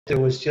there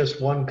was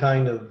just one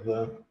kind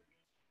of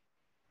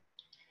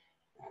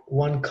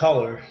one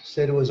color,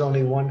 say there was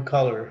only one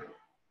color,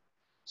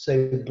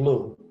 say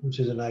blue, which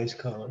is a nice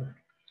color,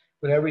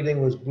 but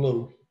everything was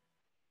blue,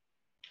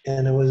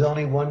 and there was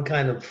only one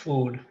kind of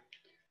food,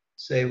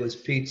 say it was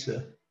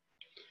pizza,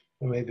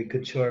 or maybe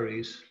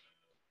kachoris,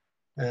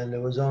 and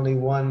there was only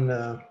one,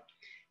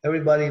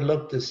 everybody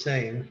looked the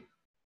same.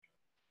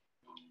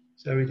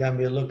 So every time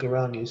you look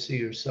around, you see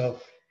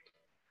yourself.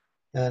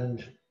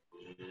 And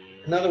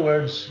in other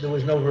words, there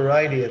was no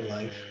variety in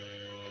life.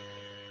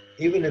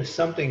 Even if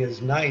something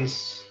is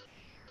nice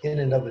in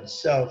and of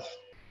itself,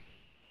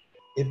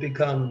 it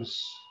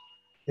becomes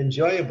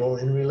enjoyable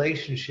in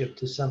relationship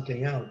to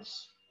something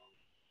else.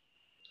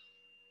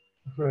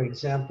 For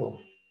example,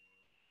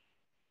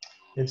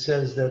 it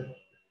says that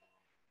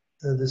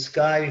the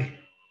sky,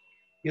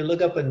 you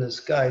look up in the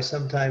sky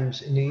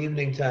sometimes in the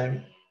evening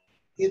time,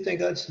 you think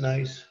that's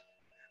nice.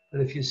 But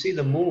if you see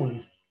the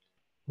moon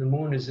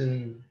is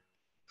in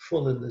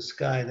full in the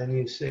sky, then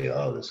you say,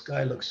 oh, the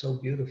sky looks so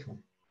beautiful.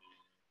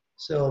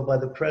 So by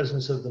the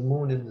presence of the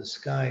moon in the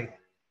sky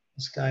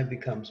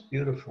becomes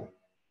beautiful.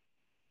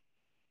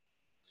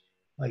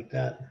 Like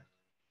that.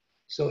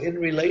 So in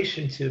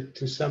relationship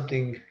to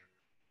something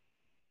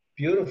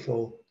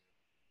beautiful,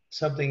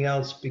 something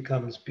else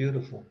becomes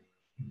beautiful.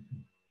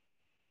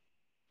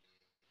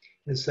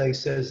 This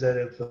says that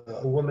if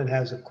a woman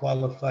has a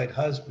qualified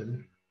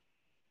husband,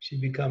 she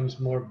becomes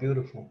more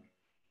beautiful.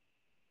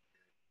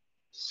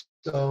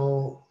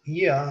 So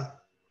yeah,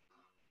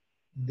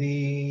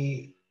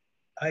 the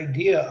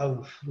idea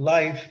of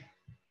life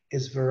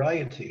is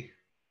variety.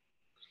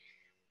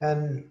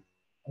 And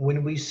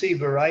when we see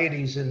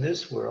varieties in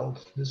this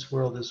world is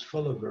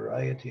full of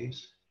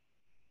varieties.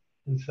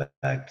 In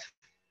fact,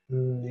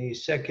 in the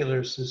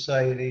secular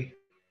society,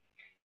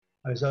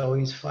 I was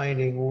always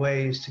finding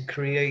ways to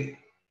create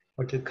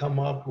or to come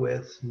up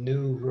with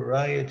new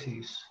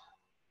varieties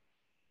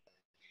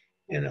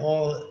in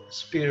all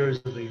spheres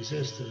of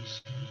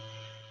existence.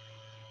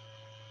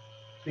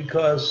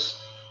 Because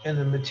in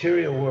the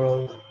material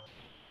world,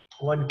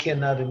 one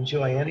cannot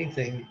enjoy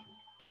anything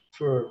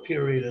for a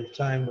period of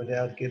time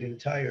without getting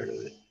tired of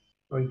it,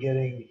 or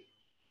getting,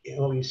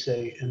 what we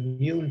say,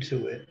 immune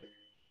to it,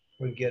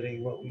 or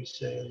getting, what we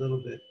say, a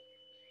little bit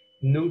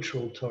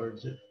neutral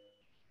towards it.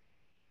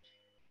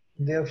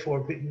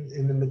 Therefore,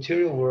 in the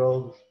material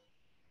world,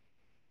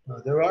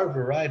 there are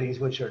varieties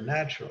which are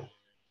natural.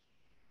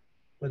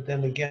 But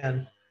then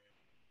again,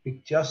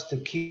 just to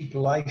keep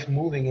life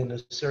moving in a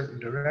certain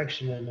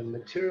direction in the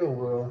material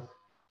world,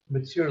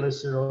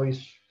 materialists are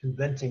always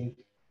inventing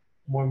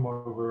more and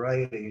more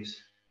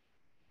varieties.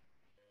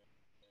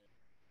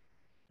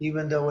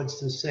 Even though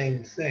it's the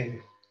same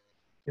thing,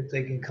 if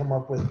they can come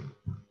up with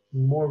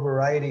more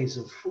varieties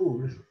of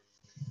food,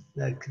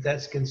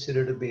 that's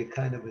considered to be a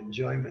kind of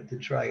enjoyment to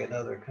try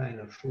another kind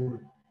of food.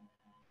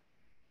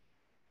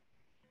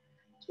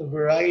 So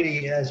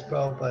variety, as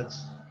Prabhupada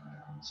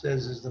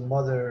says, is the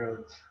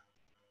mother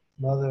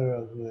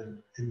of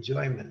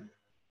enjoyment.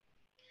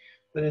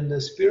 But in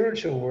the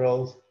spiritual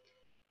world,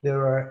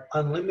 there are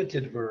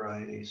unlimited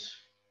varieties.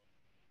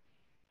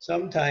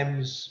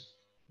 Sometimes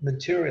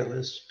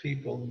materialist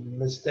people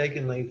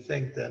mistakenly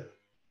think that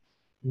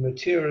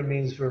material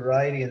means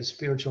variety and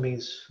spiritual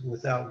means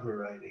without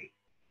variety.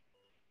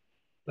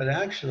 But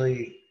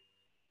actually,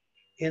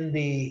 in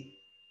the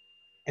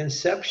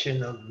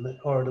inception of,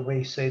 or the way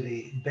you say,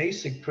 the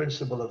basic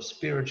principle of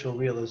spiritual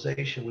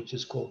realization, which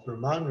is called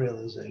Brahman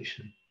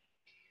realization,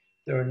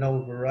 there are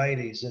no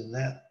varieties in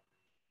that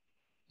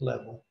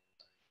level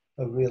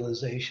of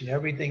realization.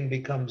 Everything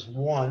becomes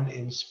one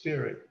in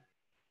spirit.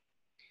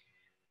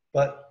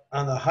 But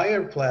on the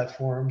higher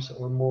platforms,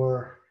 or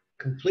more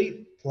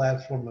complete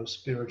platform of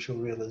spiritual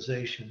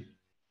realization,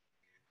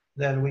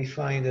 then we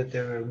find that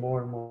there are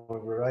more and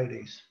more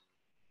varieties.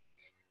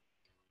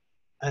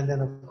 And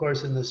then, of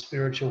course, in the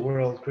spiritual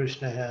world,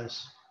 Krishna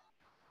has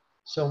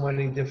so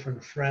many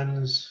different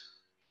friends,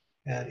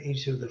 and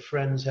each of the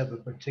friends have a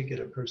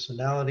particular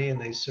personality,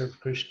 and they serve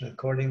Krishna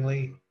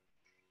accordingly,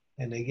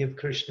 and they give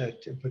Krishna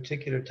a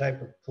particular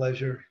type of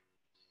pleasure.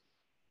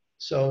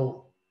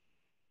 So,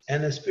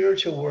 in the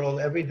spiritual world,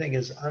 everything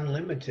is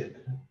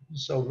unlimited.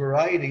 So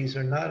varieties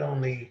are not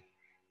only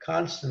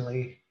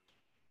constantly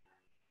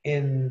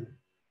in,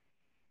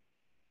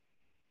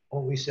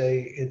 what we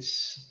say,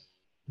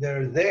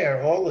 they're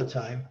there all the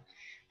time,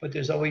 but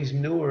there's always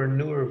newer and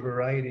newer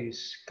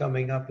varieties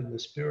coming up in the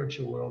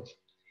spiritual world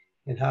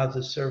in how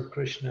to serve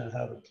Krishna and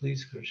how to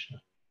please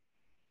Krishna.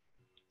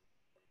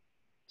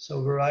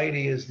 So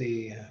variety is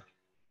the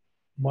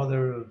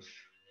mother of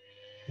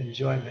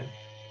enjoyment.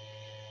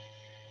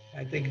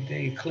 I think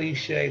the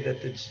cliche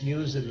that it's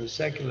used in the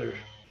secular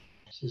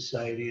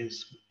society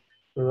is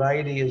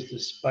variety is the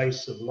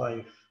spice of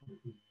life.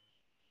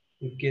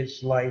 It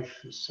gives life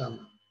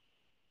some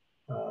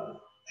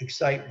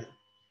excitement.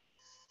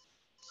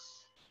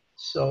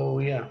 So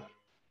yeah.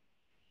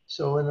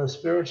 So in the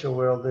spiritual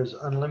world, there's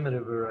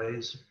unlimited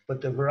varieties,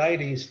 but the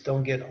varieties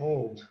don't get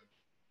old.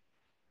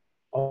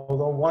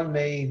 although one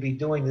may be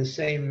doing the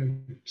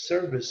same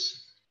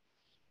service,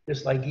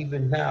 just like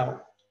even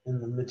now in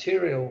the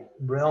material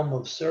realm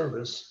of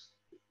service,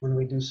 when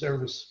we do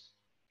service,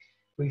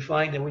 we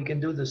find that we can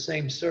do the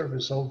same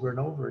service over and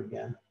over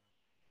again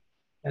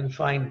and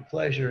find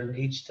pleasure in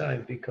each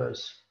time,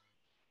 because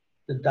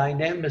the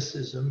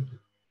dynamicism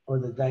or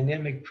the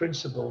dynamic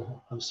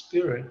principle of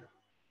spirit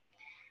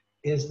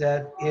is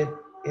that it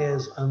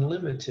is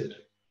unlimited.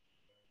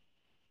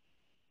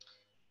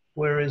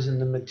 Whereas in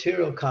the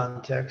material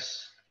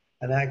context,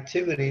 an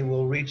activity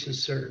will reach a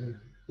certain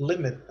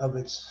limit of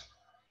its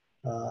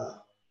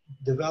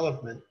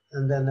development,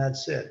 and then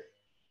that's it.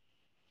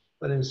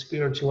 But in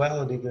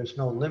spirituality, there's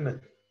no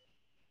limit.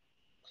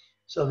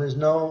 So there's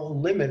no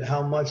limit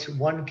how much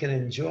one can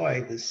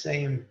enjoy the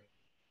same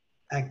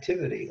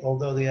activity,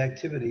 although the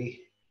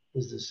activity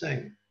is the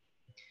same.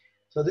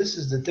 So this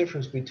is the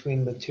difference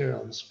between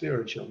material and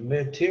spiritual.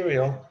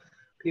 Material,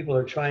 people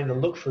are trying to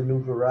look for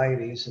new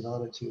varieties in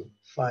order to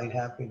find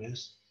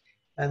happiness,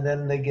 and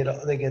then they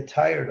get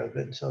tired of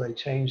it, so they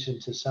change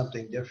into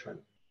something different.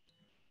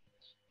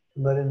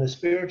 But in the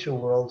spiritual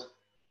world,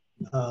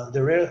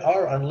 there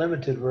are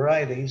unlimited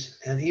varieties,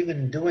 and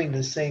even doing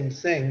the same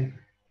thing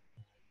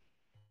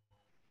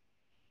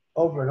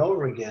over and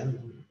over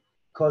again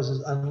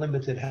causes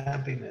unlimited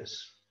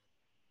happiness.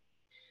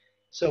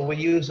 So we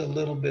use a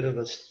little bit of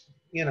a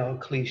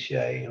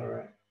cliche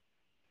or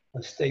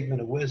a statement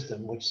of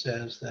wisdom, which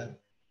says that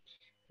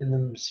in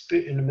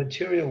the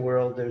material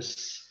world,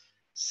 there's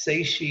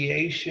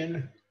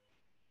satiation,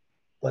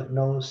 but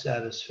no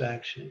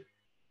satisfaction.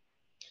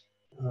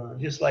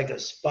 Just like a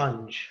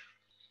sponge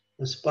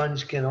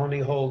can only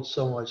hold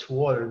so much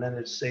water, and then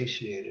it's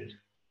satiated.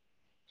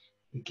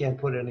 You can't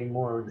put any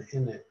more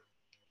in it.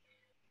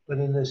 But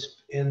in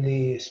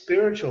the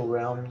spiritual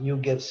realm, you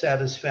get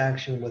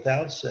satisfaction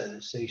without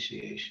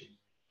satiation.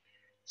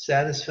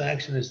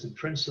 Satisfaction is the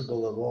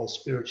principle of all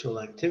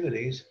spiritual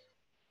activities,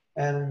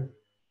 and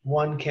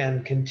one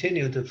can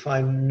continue to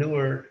find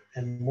newer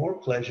and more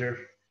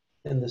pleasure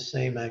in the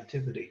same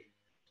activity.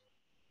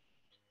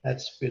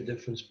 That's the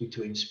difference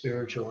between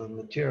spiritual and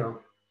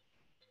material.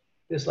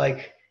 It's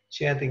like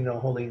chanting the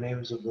holy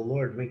names of the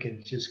Lord. We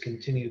can just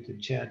continue to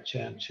chant.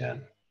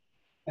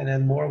 And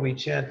then the more we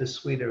chant, the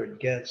sweeter it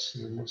gets.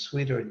 And the more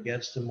sweeter it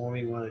gets, the more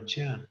we want to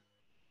chant.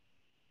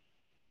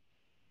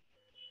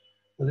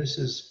 Well, this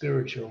is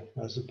spiritual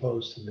as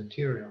opposed to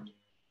material.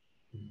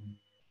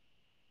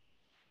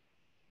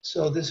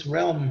 So this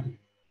realm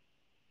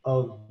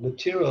of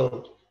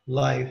material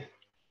life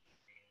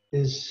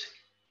is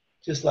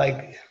just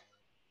like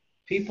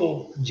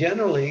people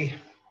generally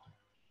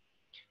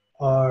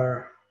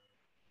are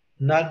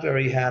not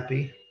very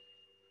happy,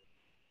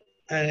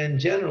 and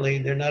generally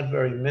they're not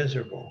very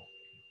miserable.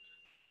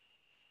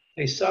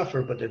 They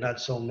suffer, but they're not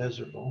so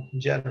miserable,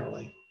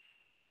 generally.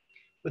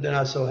 But they're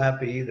not so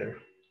happy either.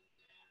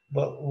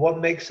 But what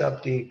makes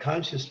up the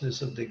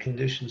consciousness of the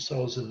conditioned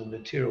souls in the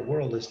material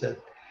world is that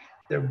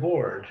they're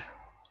bored.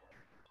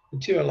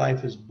 Material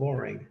life is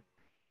boring.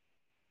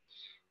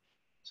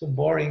 So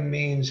boring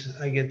means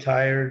I get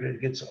tired,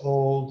 it gets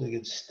old, it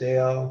gets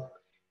stale,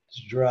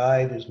 it's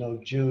dry, there's no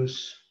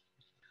juice.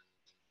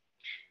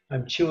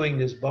 I'm chewing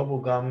this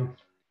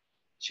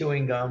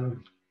chewing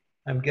gum,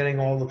 I'm getting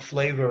all the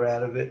flavor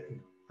out of it.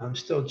 I'm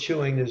still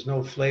chewing, there's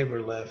no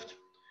flavor left.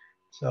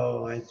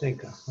 So I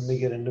think, let me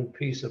get a new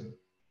piece of,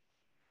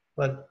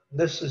 but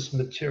this is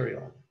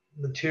material.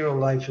 Material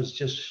life is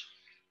just,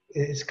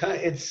 it's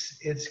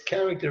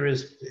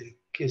characteristic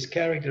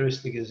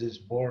is it's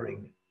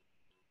boring.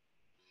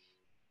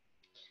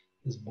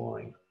 It's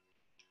boring.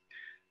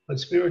 But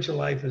spiritual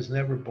life is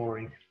never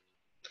boring.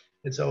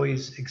 It's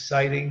always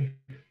exciting,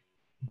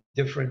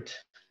 different,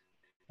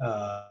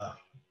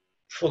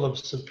 full of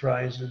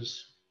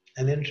surprises,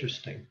 and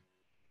interesting.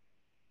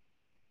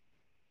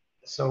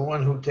 So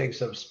one who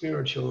takes up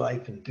spiritual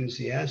life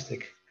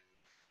enthusiastic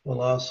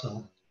will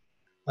also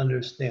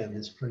understand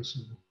this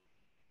principle.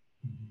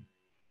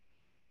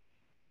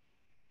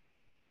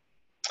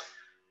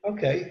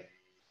 Okay,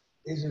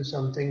 these are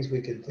some things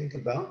we can think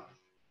about.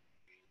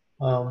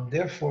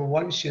 Therefore,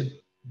 one should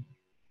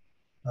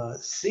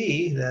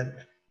see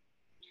that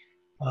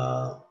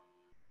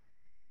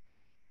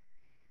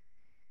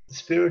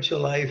spiritual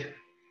life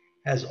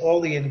has all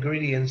the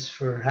ingredients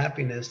for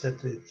happiness that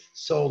the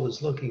soul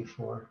is looking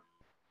for.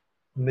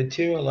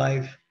 Material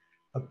life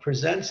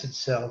presents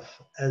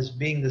itself as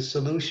being the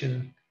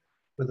solution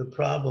for the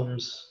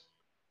problems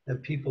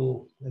that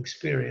people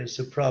experience,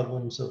 the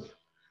problems of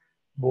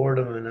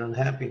boredom and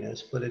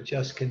unhappiness, but it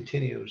just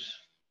continues.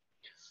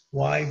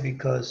 Why?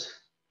 Because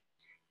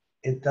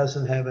it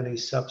doesn't have any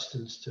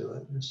substance to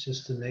it. It's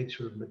just the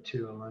nature of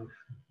material life.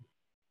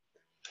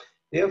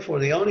 Therefore,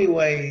 the only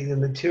way the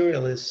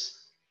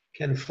materialists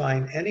can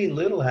find any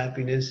little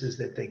happiness is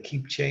that they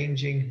keep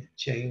changing.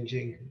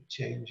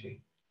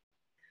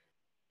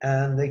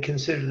 And they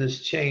consider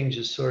this change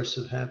a source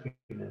of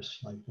happiness,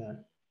 like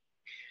that.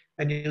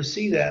 And you'll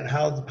see that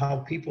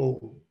how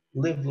people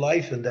live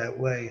life in that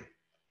way.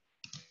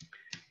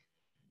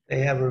 they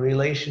have a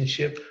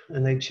relationship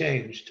and they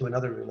change to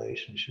another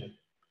relationship.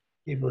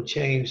 People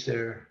change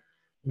their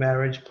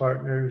marriage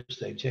partners,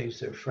 they change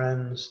their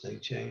friends, they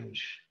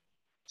change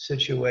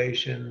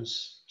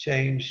situations,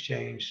 change.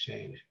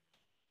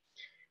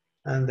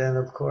 And then,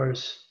 of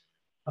course,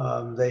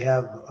 they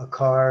have a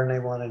car and they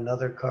want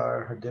another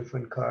car, a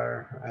different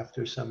car.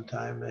 After some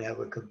time, they have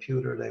a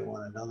computer, they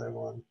want another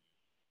one.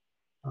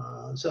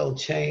 So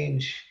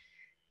change,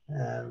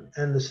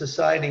 and the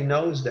society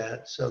knows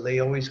that, so they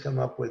always come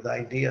up with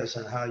ideas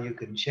on how you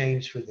can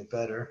change for the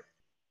better.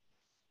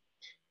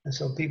 And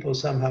so people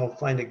somehow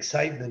find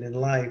excitement in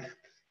life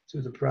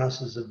through the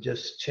process of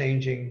just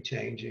changing.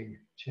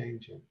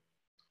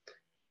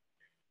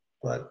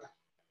 But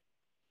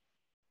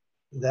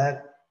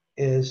that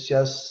is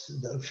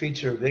just the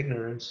feature of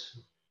ignorance,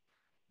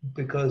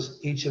 because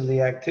each of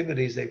the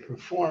activities they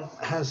perform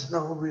has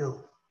no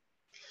real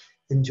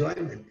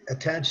enjoyment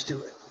attached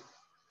to it.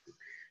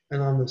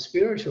 And on the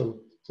spiritual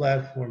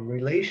platform,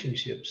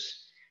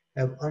 relationships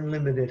have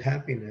unlimited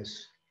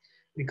happiness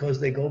because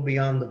they go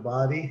beyond the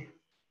body,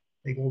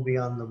 they go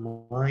beyond the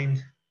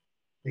mind,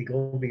 they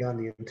go beyond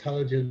the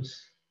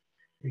intelligence,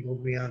 they go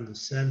beyond the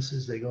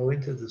senses, they go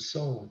into the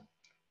soul.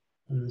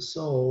 And the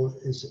soul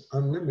is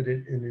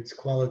unlimited in its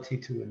quality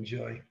to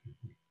enjoy.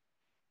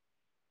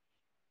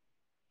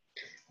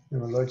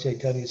 And the Lord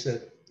Chaitanya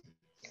said,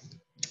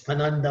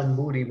 Anandam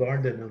Buddhi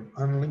Vardhanam,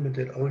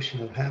 unlimited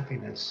ocean of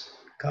happiness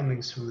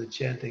coming from the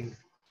chanting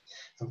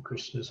of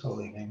Krishna's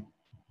holy name.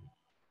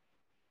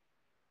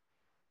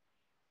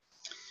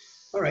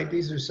 All right,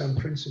 these are some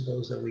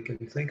principles that we can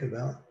think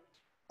about.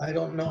 I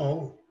don't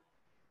know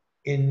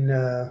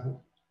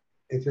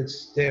if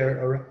it's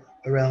there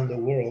around the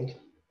world.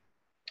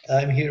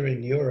 I'm here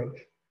in Europe,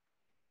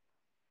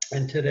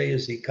 and today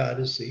is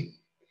Ekadasi.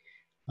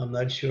 I'm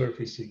not sure if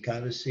it's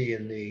Ekadasi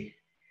in the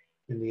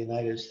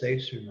United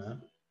States or not,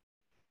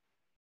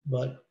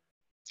 but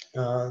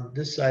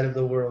this side of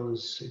the world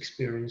is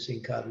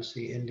experiencing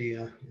Ekadasi,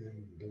 India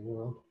and the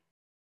world.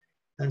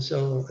 And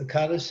so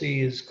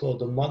Ekadasi is called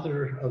the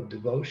mother of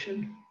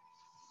devotion,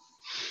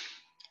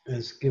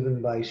 as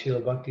given by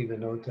Srila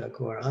Bhaktivinoda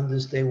Thakur. On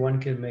this day, one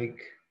can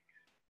make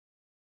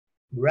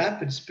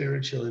rapid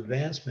spiritual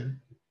advancement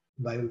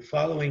by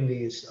following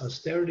the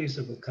austerities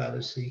of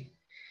Ekadasi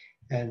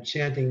and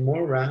chanting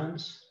more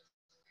rounds,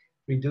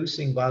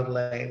 reducing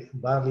bodily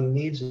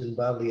needs and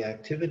bodily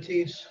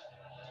activities,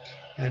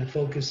 and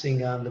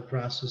focusing on the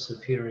process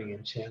of hearing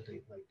and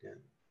chanting like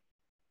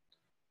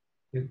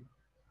that.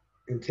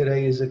 And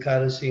today is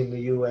Ekadasi in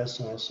the US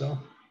also.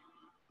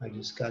 I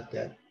just got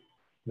that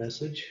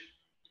message.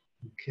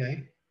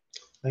 Okay,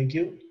 thank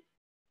you.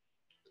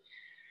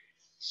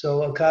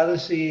 So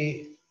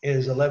Ekadasi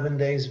is 11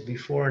 days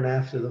before and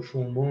after the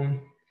full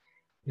moon.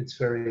 It's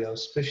very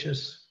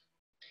auspicious.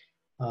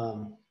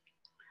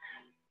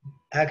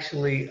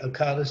 Actually,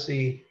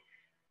 Ekadasi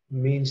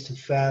means to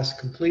fast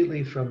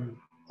completely from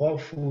all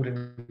food,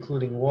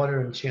 including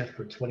water, and chant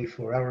for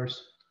 24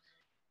 hours.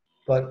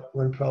 But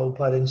when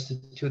Prabhupada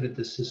instituted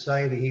the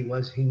society,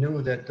 he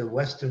knew that the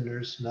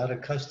Westerners, not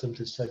accustomed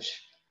to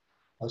such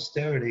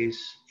austerities,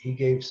 he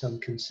gave some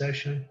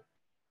concession.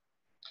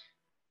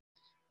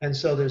 And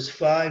so there's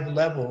 5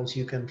 levels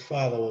you can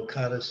follow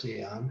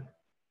Ekadasi on.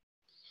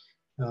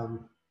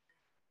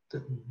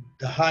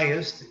 The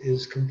highest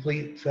is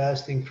complete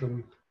fasting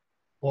from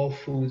all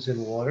foods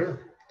and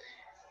water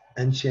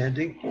and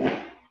chanting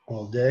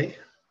all day.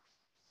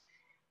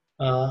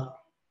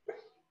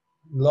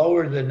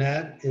 Lower than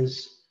that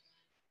is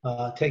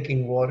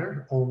taking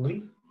water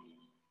only.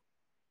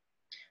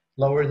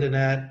 Lower than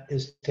that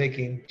is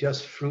taking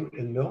just fruit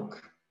and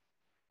milk.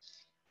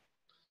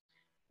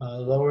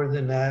 Lower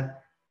than that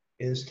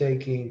is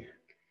taking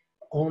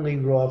only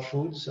raw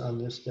foods on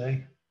this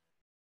day.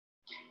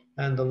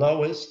 And the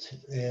lowest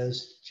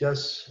is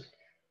just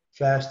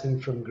fasting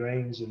from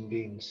grains and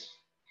beans,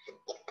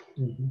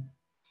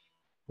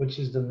 which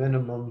is the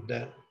minimum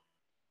that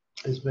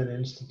has been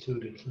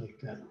instituted like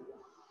that.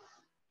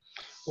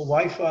 Well,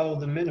 why follow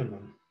the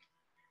minimum?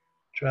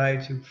 Try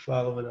to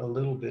follow it a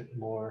little bit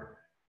more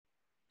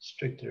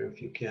stricter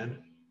if you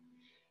can.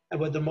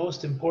 But the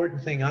most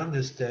important thing on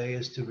this day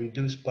is to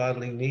reduce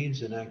bodily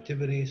needs and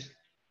activities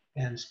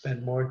and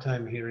spend more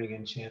time hearing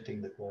and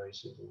chanting the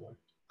glories of the Lord,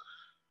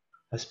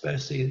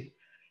 especially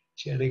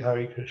chanting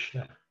Hare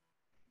Krishna.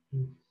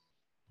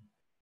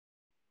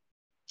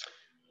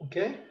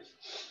 Okay,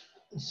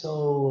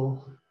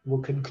 so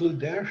we'll conclude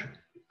there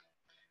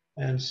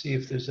and see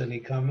if there's any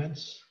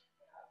comments,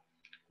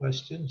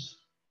 questions.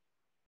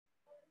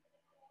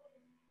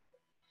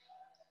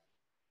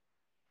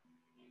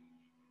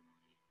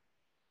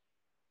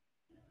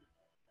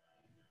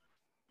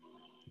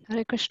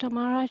 Hare Krishna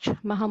Maharaj,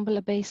 my humble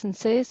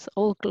obeisance,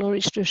 all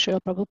glories to Srila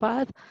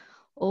Prabhupada,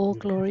 all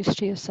glories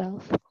to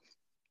yourself.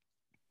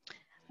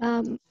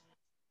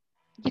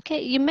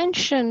 You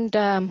mentioned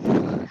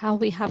how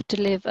we have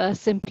to live a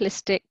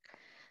simplistic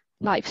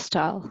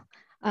lifestyle.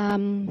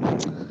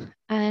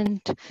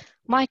 And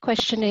my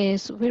question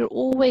is, we're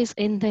always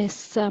in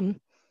this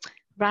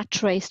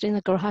rat race in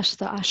the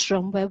Grahastha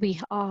ashram where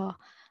we are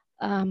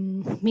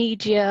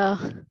media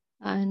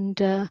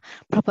and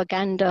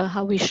propaganda,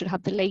 how we should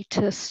have the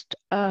latest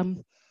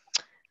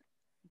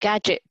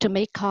gadget to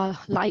make our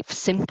life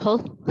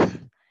simple.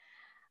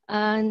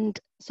 And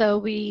so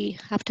we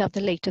have to have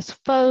the latest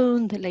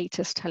phone, the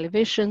latest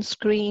television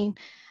screen.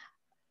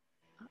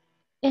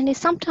 And it's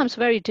sometimes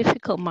very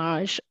difficult,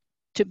 Maharaj,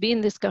 to be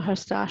in this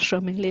Grahastha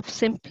ashram and live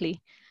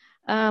simply.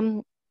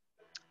 I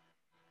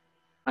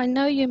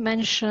know you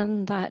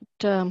mentioned that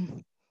the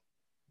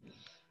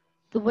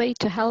way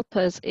to help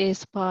us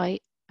is by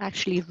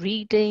actually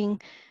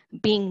reading,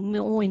 being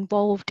more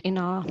involved in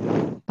our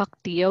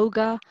bhakti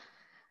yoga.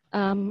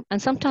 And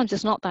sometimes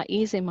it's not that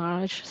easy,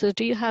 Maharaj. So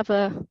do you have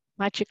a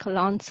magical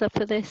answer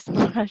for this,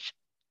 Maharaj?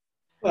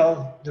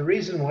 Well, the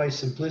reason why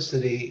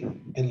simplicity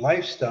in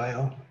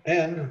lifestyle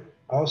and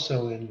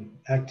also in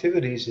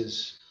activities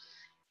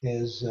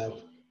is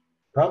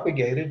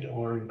propagated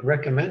or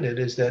recommended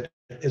is that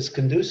it's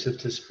conducive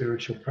to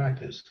spiritual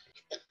practice.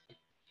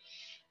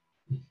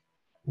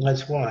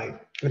 That's why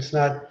it's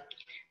not.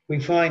 We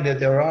find that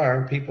there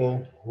are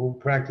people who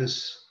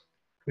practice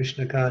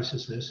Krishna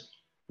consciousness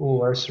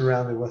who are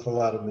surrounded with a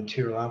lot of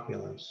material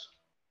opulence,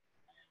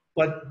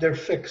 but they're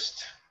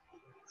fixed.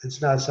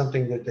 It's not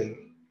something that they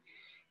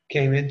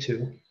came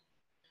into.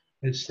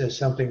 It's just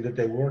something that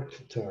they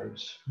worked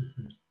towards.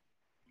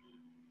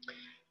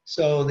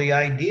 So the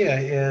idea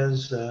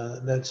is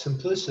that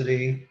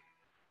simplicity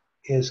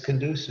is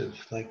conducive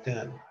like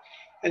that.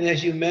 And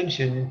as you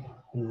mentioned,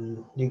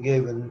 you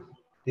gave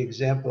the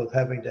example of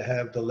having to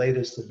have the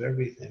latest of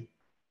everything.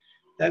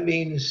 That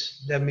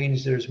means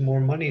there's more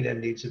money that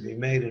needs to be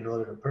made in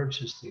order to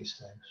purchase these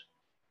things,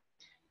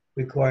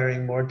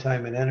 requiring more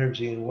time and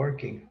energy in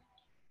working.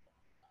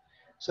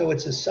 So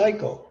it's a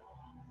cycle.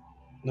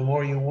 The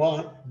more you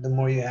want, the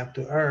more you have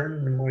to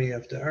earn. The more you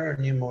have to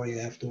earn, the more you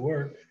have to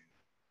work.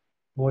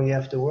 The more you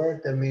have to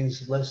work, that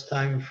means less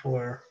time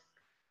for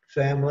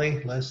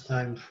family, less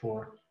time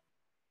for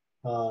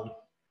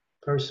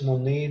personal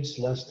needs,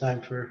 less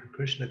time for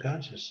Krishna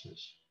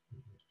consciousness.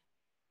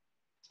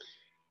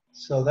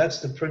 So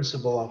that's the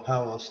principle of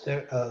how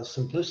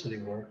simplicity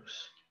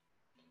works.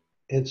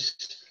 It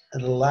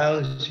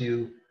allows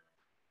you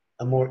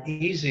a more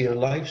easier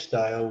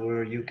lifestyle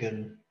where you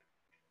can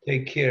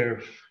take care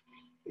of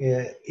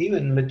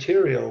even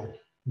material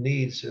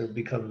needs are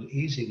become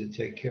easy to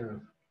take care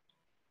of.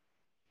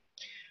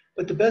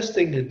 But the best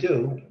thing to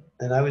do,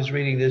 and I was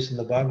reading this in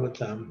the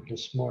Bhagavatam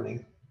this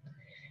morning,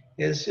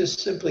 is just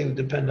simply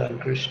depend on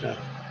Krishna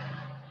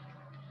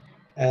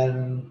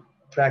and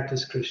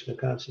practice Krishna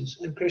consciousness.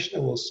 And Krishna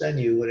will send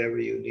you whatever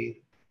you need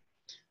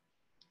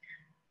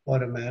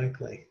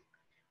automatically.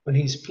 When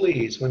he's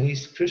pleased,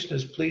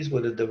 Krishna's pleased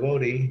with a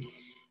devotee,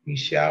 he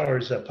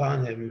showers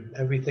upon him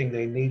everything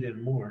they need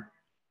and more.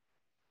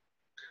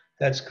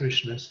 That's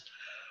Krishna's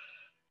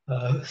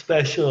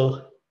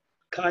special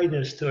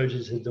kindness towards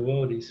his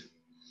devotees.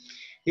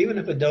 Even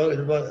if a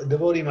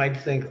devotee might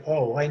think,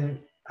 oh,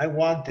 I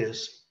want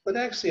this, but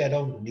actually I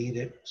don't need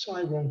it, so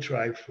I won't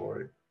try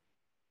for it.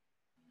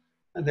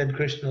 And then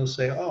Krishna will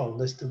say, oh,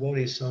 this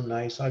devotee is so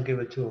nice, I'll give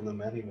it to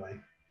him anyway.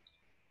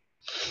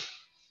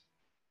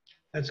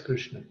 That's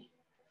Krishna.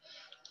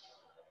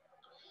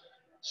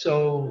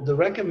 So the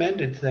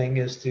recommended thing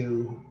is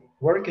to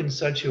work in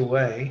such a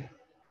way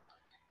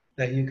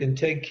that you can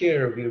take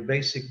care of your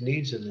basic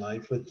needs in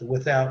life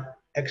without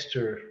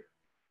extra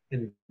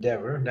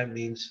endeavor. That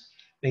means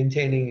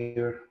maintaining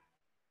your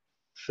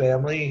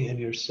family and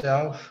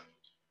yourself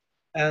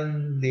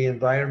and the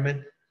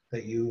environment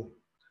that you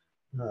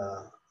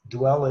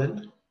dwell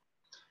in,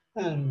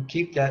 and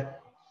keep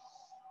that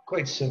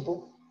quite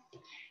simple.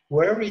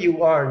 Wherever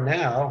you are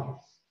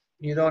now,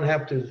 you don't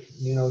have to,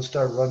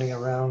 start running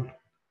around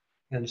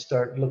and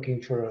start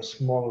looking for a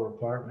smaller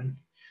apartment.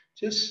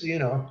 Just,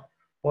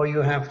 all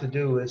you have to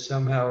do is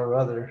somehow or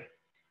other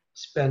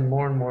spend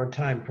more and more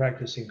time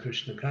practicing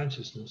Krishna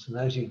consciousness. And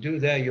as you do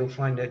that, you'll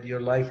find that your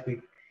life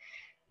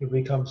it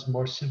becomes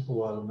more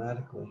simple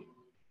automatically.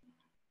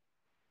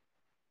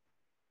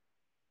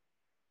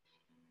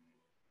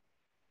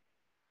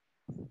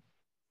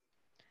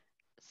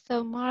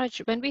 So, Maharaj,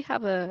 when we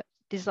have a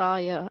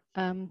desire,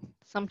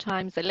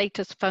 sometimes the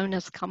latest phone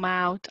has come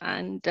out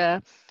and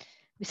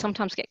we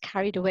sometimes get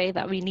carried away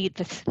that we need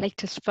this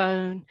latest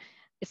phone.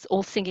 It's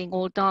all singing,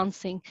 all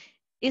dancing.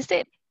 Is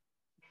it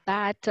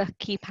bad to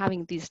keep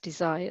having these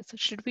desires?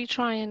 Should we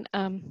try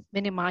and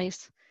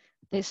minimize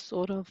this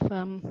sort of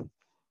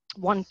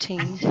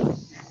wanting?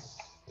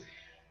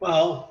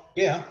 Well,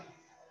 yeah,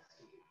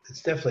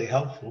 it's definitely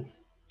helpful,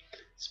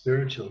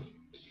 spiritual,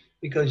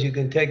 because you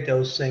can take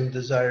those same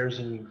desires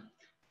and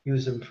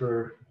use them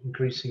for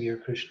increasing your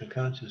Krishna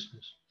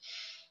consciousness.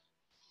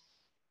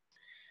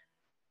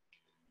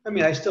 I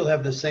mean, I still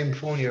have the same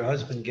phone your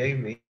husband gave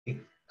me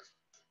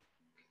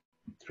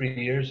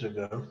 3 years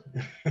ago.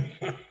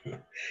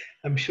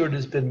 I'm sure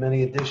there's been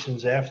many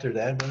additions after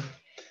that, but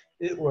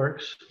it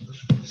works.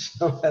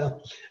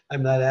 So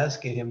I'm not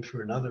asking him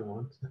for another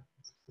one.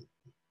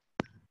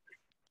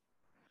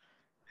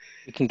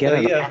 You can get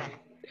it. Yeah.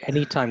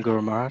 Anytime,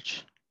 Guru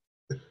Maharaj.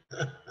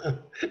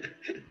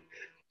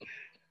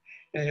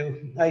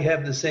 I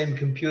have the same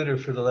computer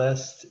for the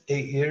last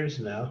 8 years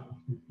now.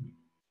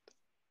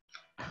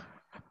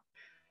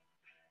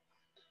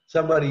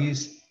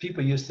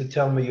 People used to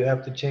tell me you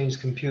have to change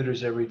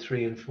computers every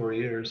 3 and 4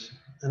 years.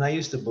 And I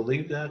used to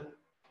believe that.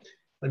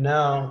 But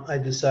now I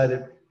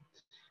decided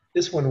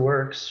this one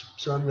works,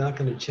 so I'm not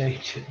going to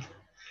change it.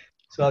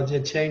 So I'll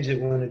just change it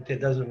when it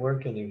doesn't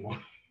work anymore.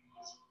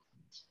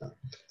 So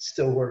it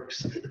still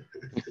works.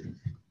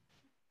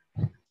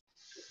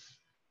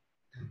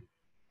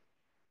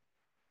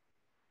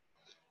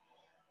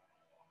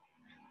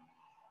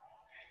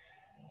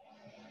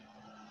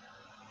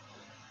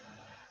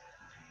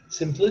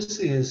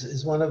 Simplicity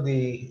is one of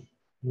the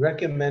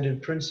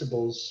recommended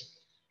principles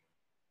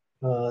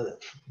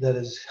that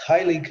is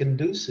highly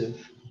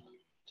conducive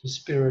to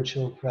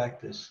spiritual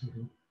practice.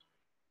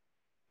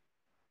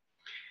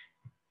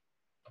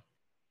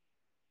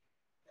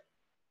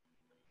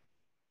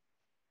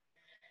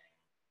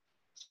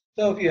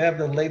 So if you have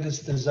the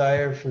latest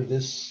desire for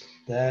this,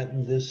 that,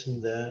 and this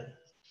and that,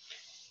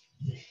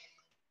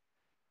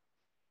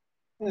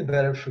 you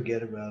better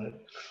forget about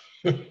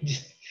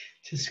it.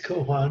 just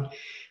go on.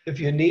 If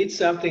you need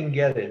something,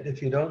 get it.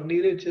 If you don't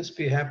need it, just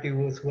be happy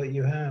with what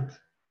you have.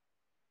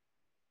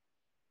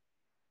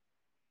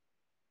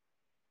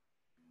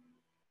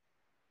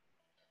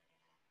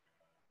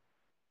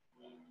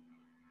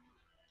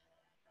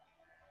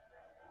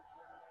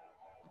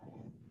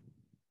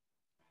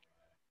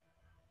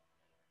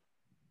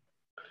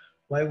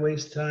 Why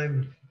waste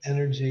time,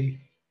 energy?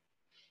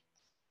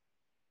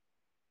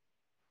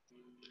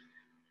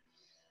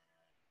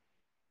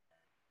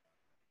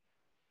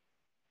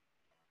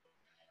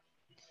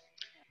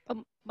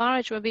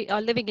 Maharaj, when we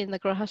are living in the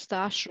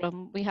Grahastha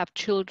ashram, we have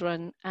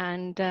children,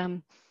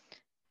 and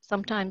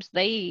sometimes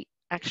they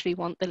actually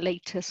want the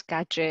latest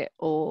gadget.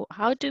 Or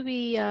how do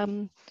we?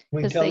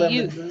 We Because tell they're them,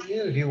 youth.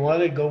 yeah, if you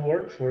want it, go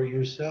work for it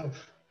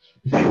yourself.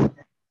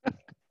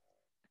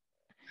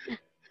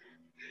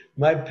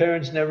 My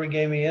parents never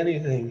gave me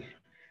anything.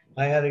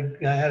 I had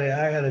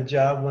a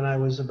job when I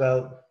was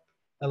about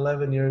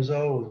 11 years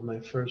old,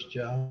 my first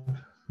job.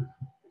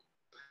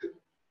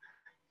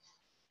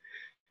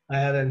 I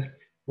had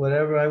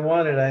whatever I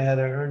wanted, I had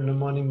to earn the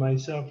money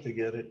myself to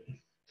get it.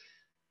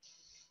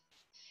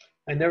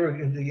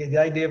 The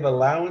idea of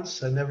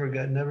allowance, I never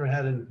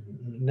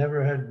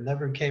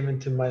came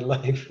into my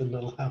life an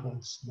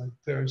allowance. My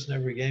parents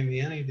never gave me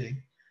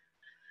anything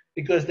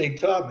because they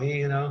taught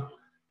me,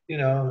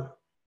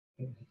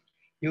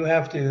 you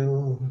have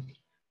to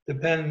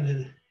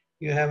depend.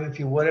 If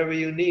you whatever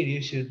you need,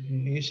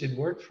 you should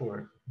work for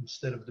it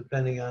instead of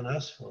depending on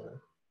us for it.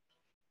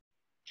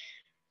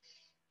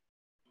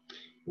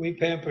 We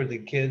pamper the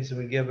kids and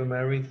we give them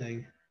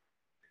everything.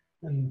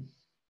 And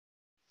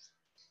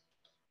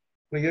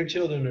well, your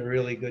children are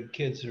really good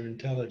kids. They're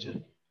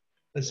intelligent.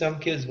 But some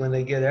kids, when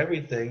they get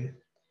everything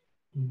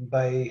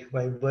by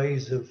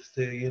ways of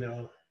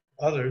the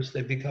others,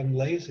 they become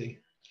lazy.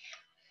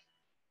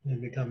 They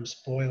become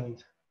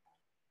spoiled.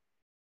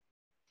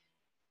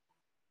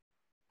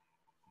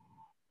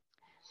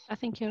 I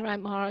think you're right,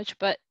 Maharaj,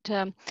 but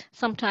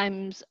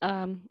sometimes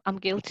I'm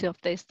guilty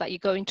of this, that you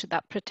go into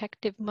that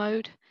protective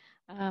mode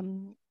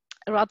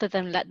rather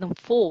than let them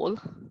fall.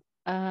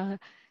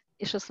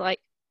 It's just like,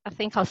 I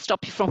think I'll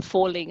stop you from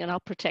falling and I'll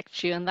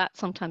protect you, and that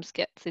sometimes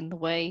gets in the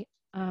way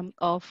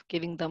of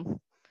giving them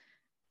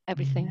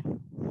everything.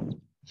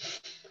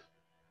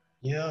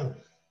 Yeah.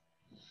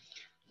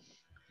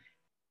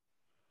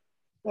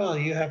 Well,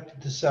 you have to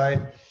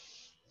decide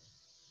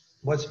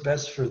what's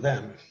best for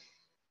them.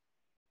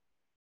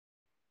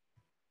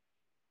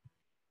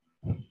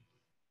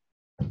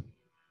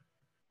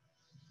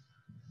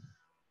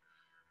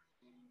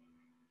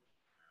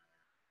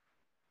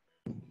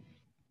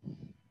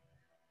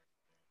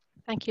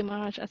 Thank you,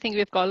 Maharaj. I think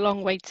we've got a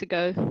long way to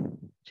go,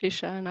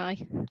 Trisha and I.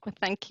 But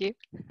thank you.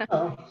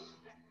 Oh,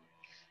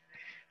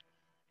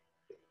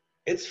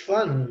 it's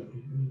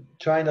fun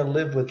trying to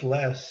live with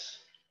less.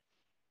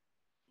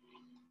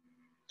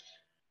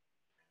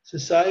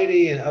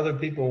 Society and other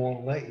people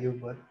won't let you,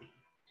 but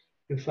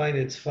you find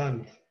it's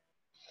fun.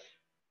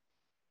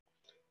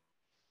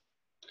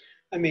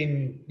 I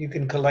mean, you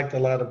can collect a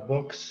lot of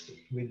books.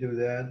 We do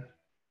that.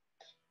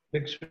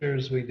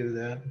 Pictures, we do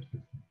that.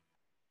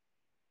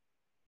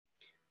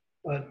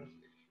 But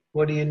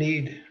what do you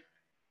need?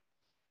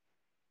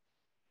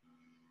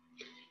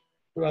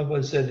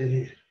 Prabhupada said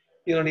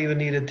you don't even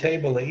need a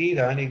table to eat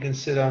on. You can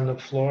sit on the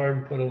floor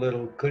and put a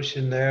little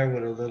cushion there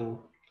with a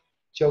little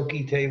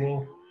choky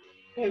table,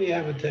 and you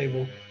have a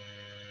table.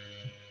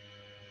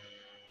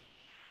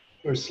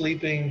 For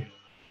sleeping,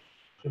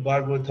 the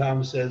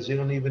Bhagavatam says you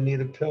don't even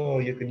need a pillow.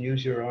 You can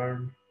use your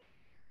arm.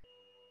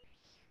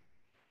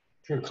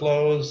 For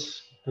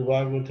clothes, the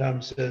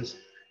Bhagavatam says,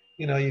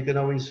 you can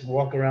always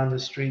walk around the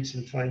streets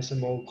and find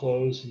some old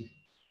clothes and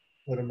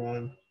put them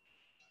on.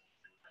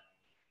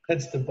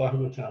 That's the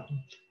Bhagavatam.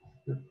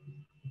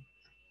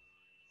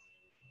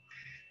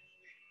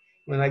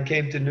 When I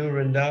came to New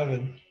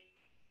Vrindavan,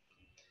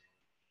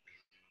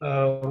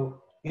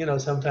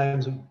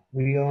 sometimes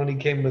we only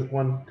came with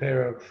one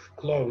pair of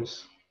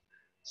clothes,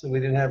 so we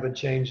didn't have a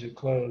change of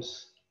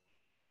clothes.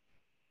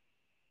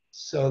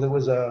 So there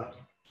was a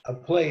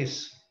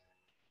place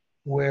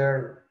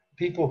where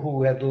people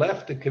who had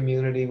left the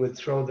community would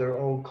throw their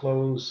old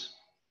clothes.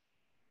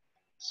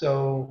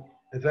 So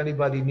if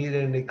anybody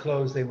needed any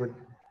clothes, they would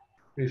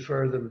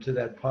refer them to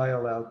that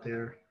pile out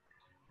there.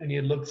 And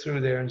you'd look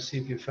through there and see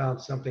if you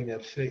found something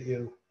that fit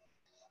you.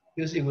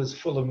 Usually it was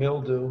full of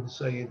mildew,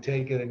 so you'd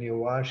take it and you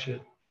wash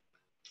it.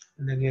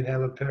 And then you'd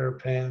have a pair of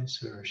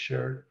pants or a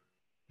shirt.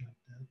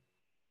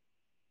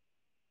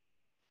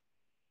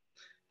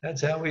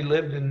 That's how we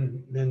lived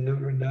in New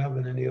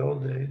Vrindavan in the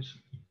old days.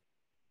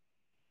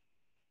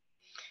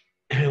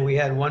 We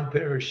had one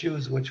pair of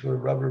shoes, which were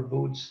rubber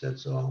boots,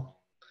 that's all.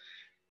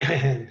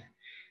 and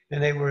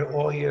they were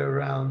all year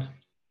round.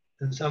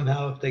 And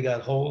somehow, if they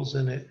got holes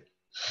in it,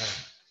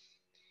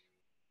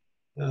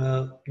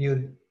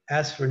 you'd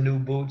ask for new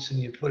boots and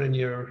you put in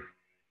your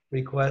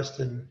request,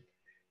 and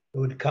it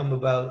would come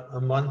about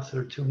a month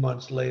or 2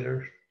 months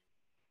later.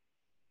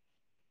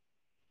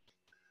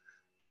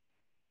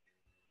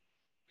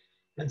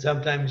 And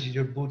sometimes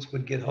your boots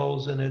would get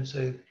holes in it,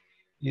 so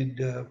you'd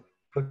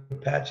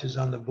put patches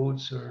on the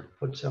boots or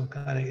put some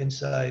kind of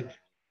inside.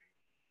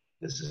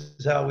 This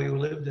is how we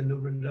lived in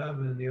New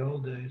Vrindavan in the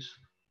old days.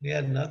 We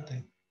had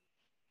nothing.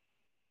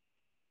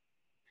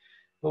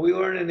 But we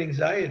weren't in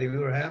anxiety, we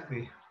were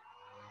happy.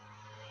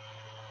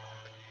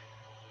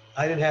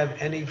 I didn't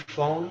have any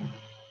phone,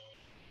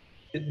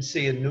 didn't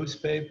see a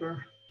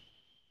newspaper,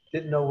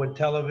 didn't know what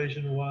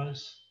television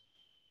was,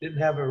 didn't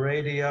have a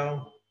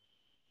radio,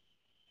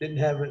 didn't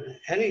have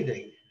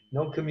anything,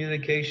 no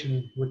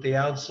communication with the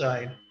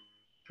outside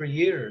for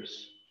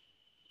years.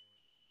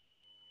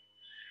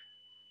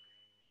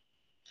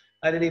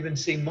 I didn't even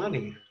see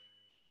money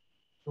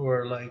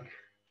for like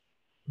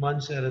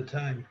months at a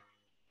time,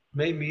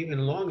 maybe even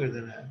longer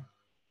than that.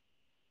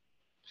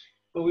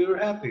 But we were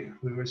happy.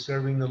 We were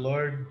serving the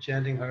Lord,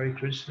 chanting Hare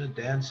Krishna,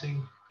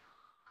 dancing,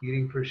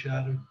 eating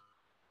prasadam.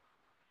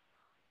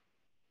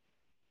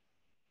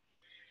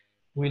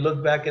 We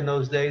look back in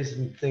those days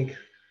and think,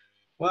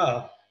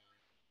 wow,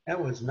 that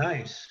was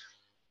nice.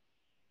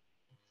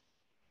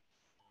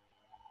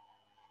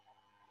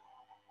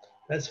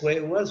 That's the way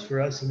it was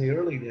for us in the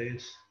early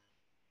days.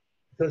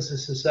 Because the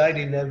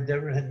society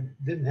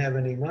didn't have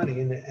any money,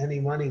 and any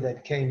money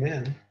that came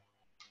in,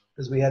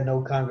 because we had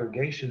no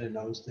congregation in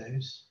those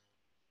days.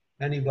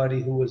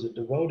 Anybody who was a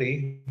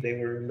devotee, they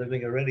were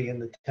living already in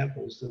the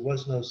temples. There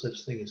was no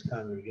such thing as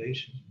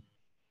congregation.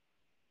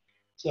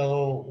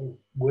 So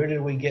where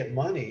did we get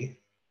money?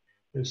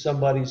 If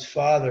somebody's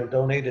father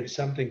donated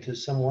something to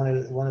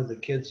one of the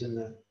kids in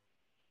the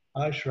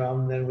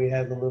ashram, then we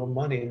had a little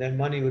money, and that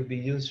money would be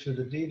used for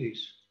the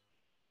deities.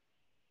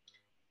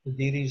 The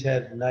deities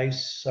had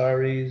nice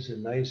saris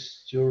and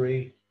nice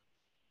jewelry,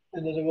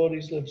 and the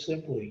devotees lived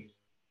simply.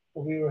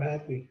 But we were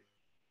happy.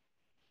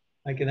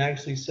 I can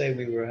actually say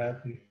we were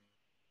happy.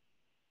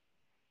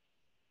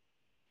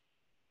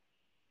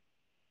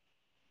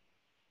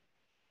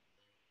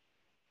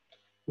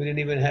 We didn't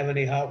even have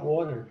any hot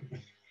water.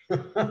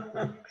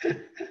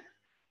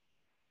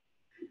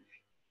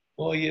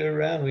 All year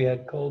round we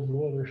had cold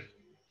water.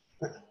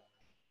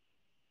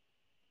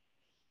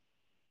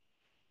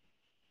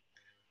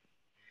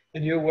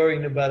 And you're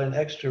worrying about an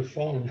extra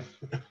phone.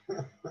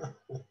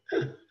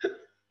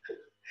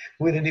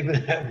 We didn't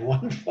even have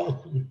one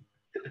phone.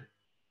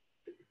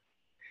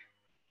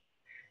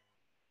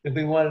 If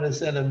we wanted to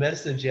send a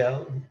message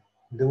out,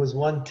 there was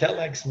one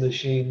telex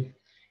machine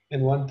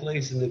in one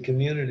place in the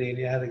community, and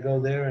you had to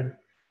go there and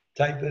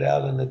type it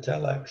out in the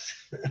telex.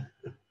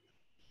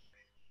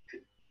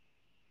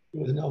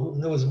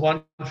 There was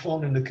one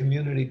phone in the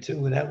community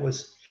too, and that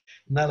was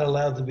not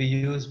allowed to be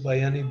used by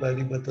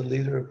anybody but the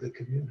leader of the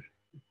community.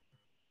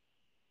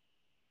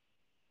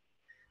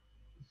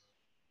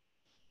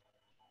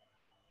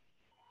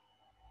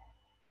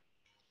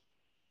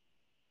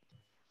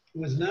 It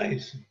was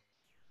nice.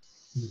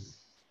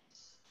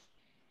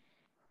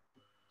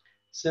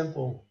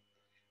 Simple.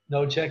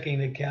 No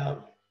checking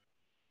account,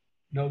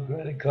 no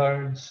credit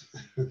cards,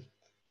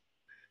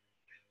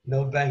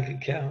 no bank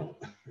account.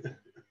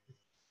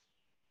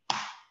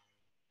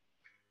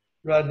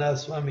 Radhanath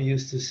Swami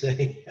used to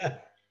say,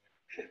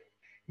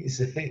 he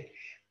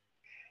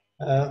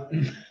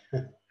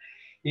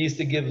used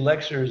to give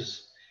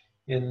lectures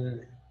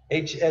in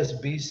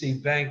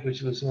HSBC Bank,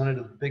 which was one of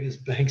the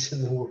biggest banks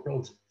in the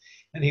world.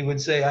 And he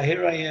would say,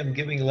 here I am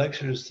giving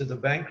lectures to the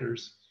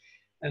bankers,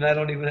 and I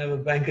don't even have a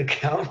bank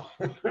account.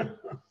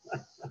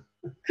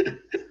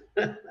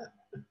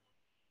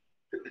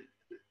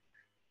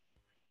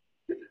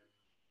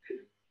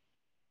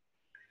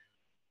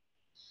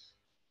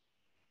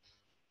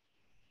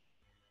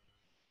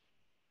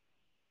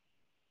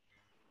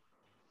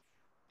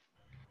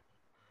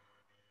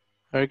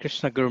 Hare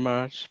Krishna Guru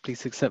Maharaj,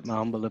 please accept my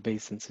humble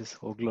obeisances.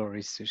 All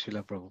glories to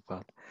Srila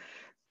Prabhupada.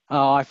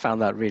 Oh, I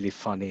found that really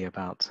funny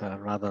about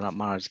Radhanath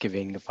Maharaj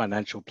giving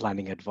financial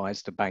planning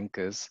advice to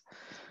bankers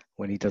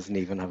when he doesn't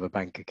even have a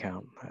bank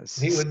account.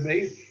 He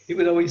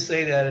would always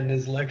say that in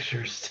his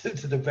lectures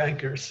to the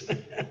bankers.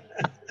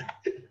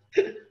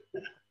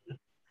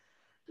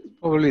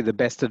 Probably the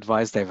best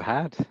advice they've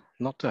had,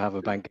 not to have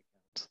a bank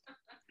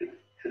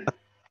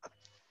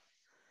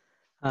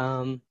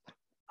account.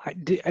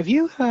 Have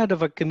you heard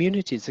of a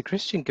community? It's a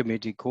Christian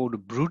community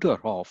called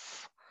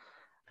Bruderhof.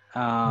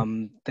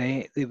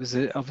 It was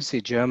obviously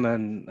a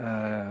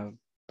German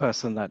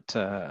person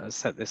that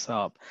set this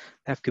up.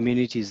 They have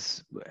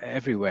communities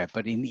everywhere,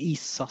 but in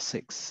East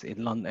Sussex,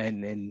 in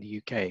London, in the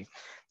UK,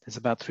 there's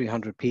about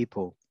 300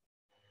 people.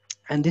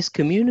 And this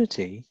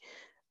community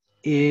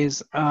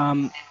is,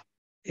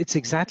 it's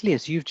exactly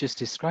as you've just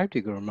described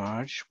it, Guru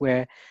Maharaj,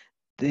 where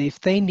if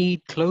they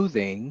need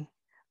clothing,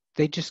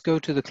 they just go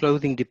to the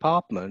clothing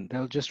department.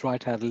 They'll just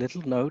write out a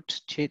little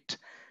note, chit,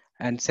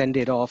 and send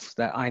it off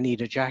that I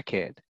need a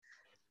jacket.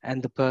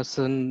 And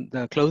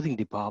the clothing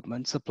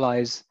department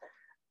supplies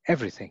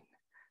everything.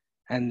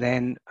 And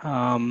then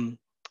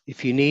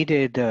if you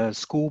needed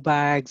school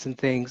bags and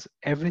things,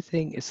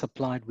 everything is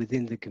supplied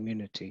within the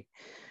community.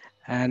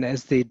 And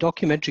as the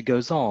documentary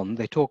goes on,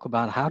 they talk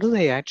about how do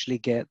they actually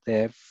get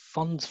their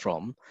funds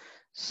from.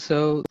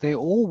 So they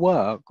all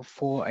work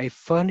for a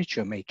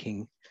furniture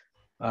making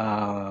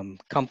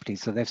company.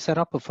 So they've set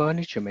up a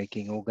furniture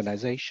making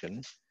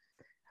organization,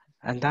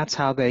 and that's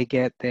how they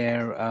get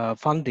their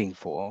funding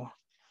for.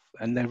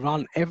 And they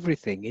run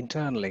everything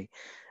internally.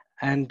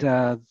 And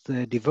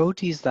the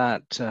devotees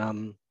that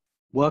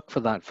work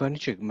for that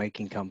furniture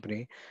making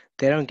company,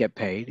 they don't get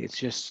paid. It's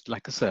just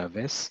like a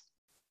service.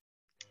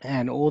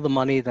 And all the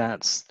money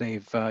that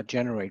they've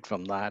generate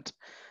from that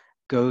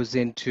goes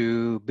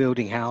into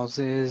building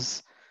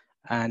houses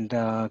and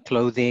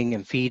clothing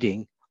and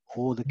feeding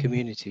all the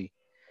community.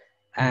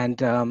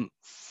 And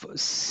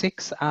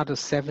 6 out of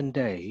 7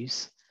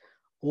 days,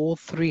 all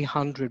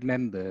 300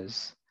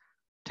 members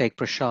take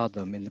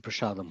prasadam in the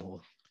prasadam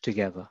hall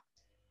together.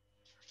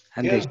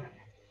 And Yeah.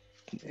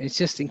 it's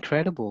just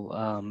incredible.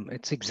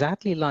 It's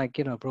exactly like,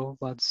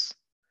 Prabhupada's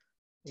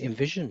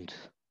envisioned.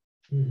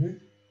 Mm-hmm.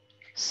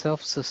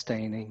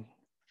 Self-sustaining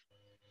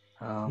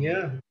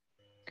Yeah.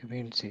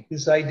 community.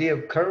 This idea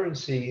of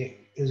currency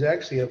is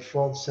actually a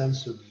false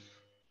sense of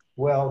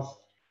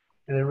wealth,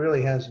 and it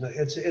really has no.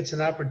 It's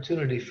an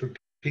opportunity for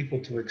people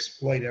to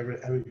exploit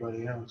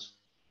everybody else,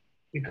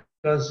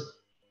 because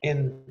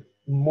in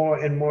more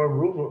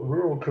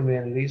rural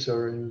communities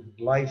or in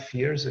life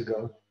years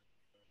ago,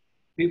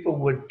 people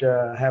would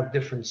have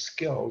different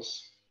skills,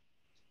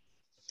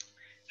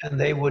 and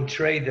they would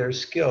trade their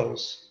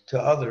skills to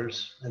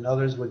others, and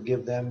others would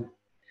give them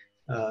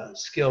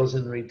skills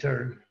in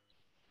return.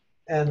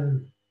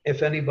 And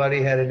if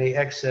anybody had any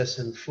excess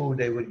in food,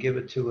 they would give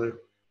it to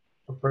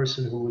a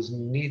person who was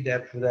in need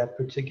for that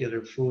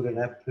particular food, and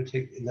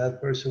that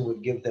person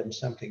would give them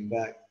something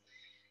back.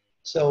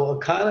 So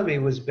economy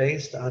was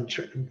based on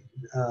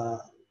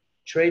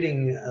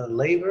trading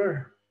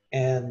labor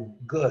and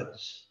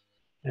goods,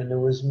 and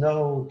there was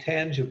no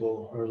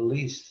tangible, or at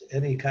least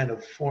any kind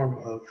of form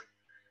of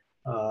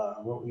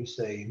what we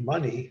say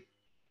money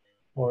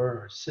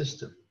or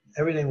system.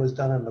 Everything was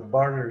done in the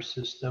barter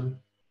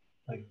system,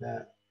 like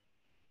that.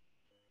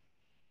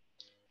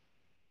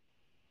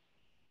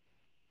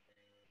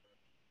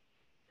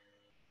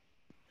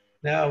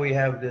 Now we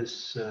have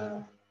this,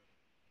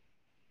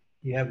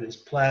 you have this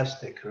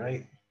plastic,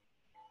 right?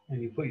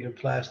 And you put your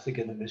plastic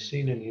in a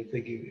machine and you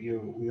think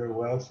you're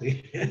wealthy.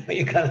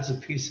 You got as a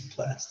piece of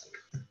plastic.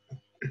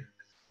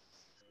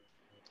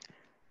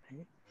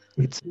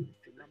 It's a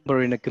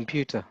number in a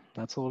computer.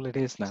 That's all it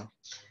is now.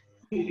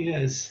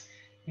 Yes,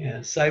 yeah,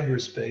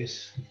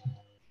 cyberspace.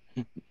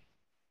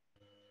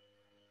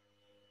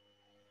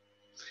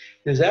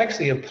 There's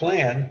actually a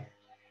plan,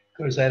 of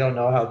course I don't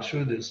know how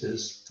true this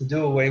is, to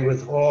do away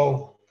with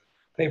all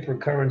paper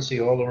currency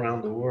all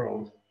around the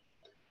world.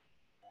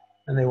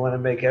 And they want to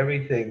make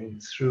everything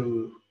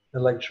through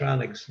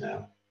electronics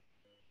now.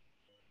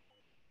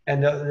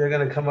 And they're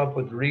going to come up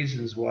with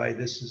reasons why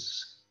this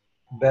is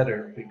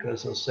better,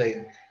 because they'll say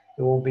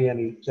there won't be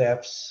any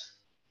thefts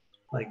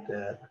like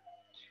that.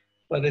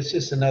 But it's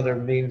just another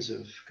means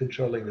of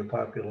controlling the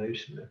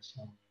population. That's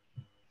all.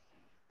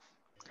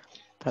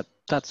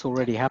 That's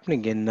already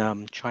happening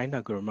in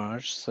China, Guru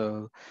Maharaj.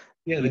 So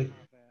Yeah.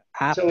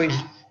 app So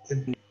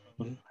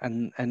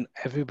and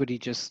everybody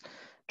just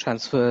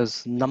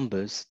transfers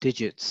numbers,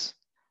 digits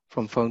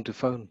from phone to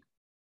phone.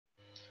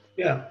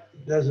 Yeah,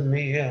 doesn't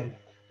mean, yeah.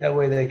 That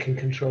way they can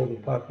control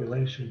the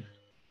population.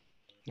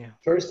 Yeah.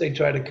 First they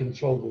try to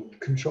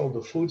control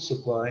the food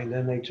supply, and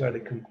then they try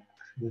to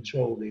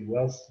control the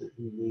wealth,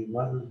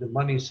 the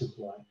money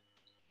supply.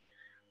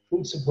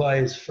 Food supply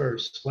is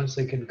first. Once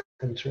they can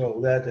control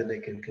that, then they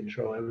can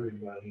control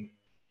everybody.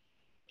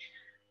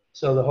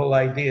 So the whole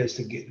idea is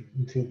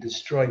to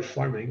destroy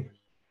farming,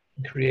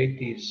 and create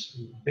these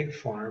big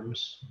farms.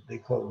 They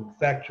call them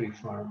factory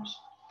farms,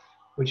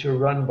 which are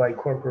run by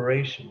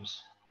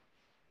corporations.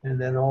 And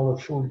then all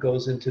the food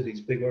goes into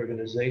these big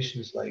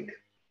organizations like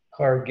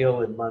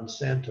Cargill and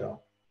Monsanto.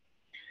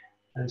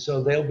 And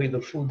so they'll be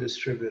the food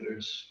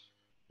distributors.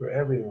 for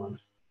everyone,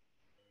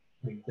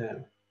 like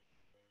that.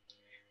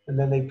 And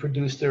then they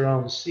produce their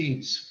own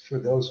seeds for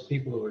those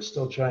people who are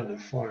still trying to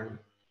farm.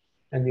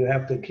 And you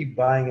have to keep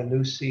buying a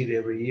new seed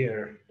every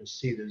year. The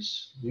seed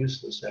is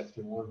useless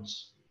after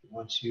once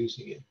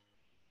using it.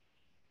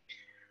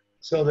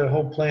 So their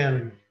whole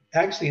plan,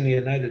 actually in the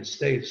United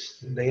States,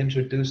 they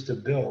introduced a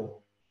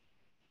bill.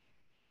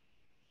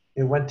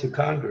 It went to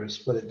Congress,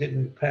 but it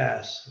didn't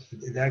pass.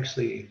 It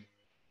actually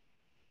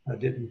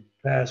didn't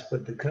pass,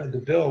 but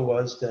the bill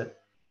was that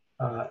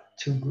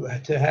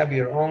to have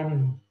your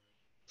own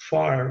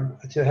farm,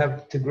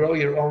 to grow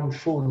your own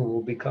food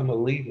will become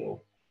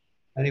illegal.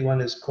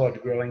 Anyone who's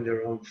caught growing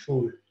their own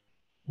food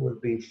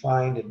would be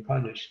fined and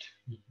punished.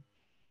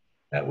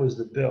 That was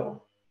the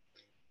bill.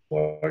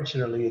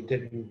 Fortunately, it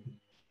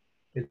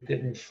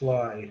didn't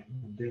fly,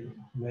 it didn't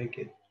make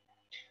it.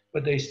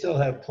 But they still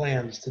have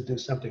plans to do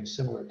something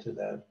similar to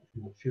that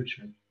in the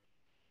future.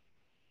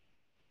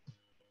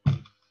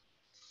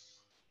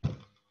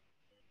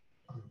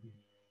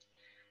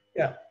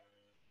 Yeah.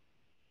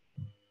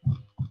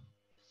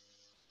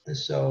 And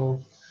so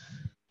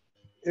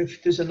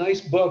if there's a nice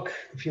book,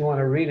 if you want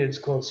to read it, it's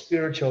called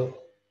Spiritual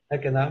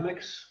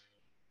Economics.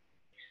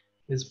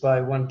 It's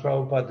by one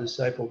Prabhupada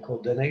disciple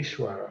called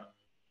Daneshwara.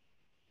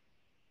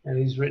 And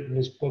he's written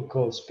this book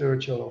called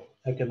Spiritual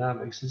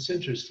Economics. It's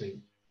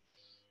interesting.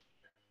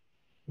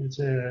 It's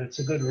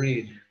a good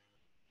read.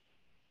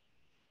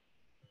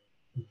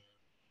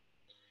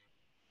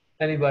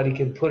 Anybody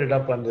can put it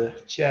up on the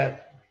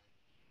chat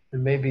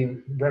and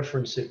maybe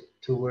reference it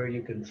to where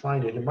you can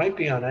find it. It might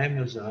be on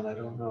Amazon, I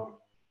don't know.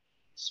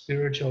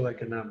 Spiritual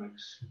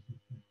Economics.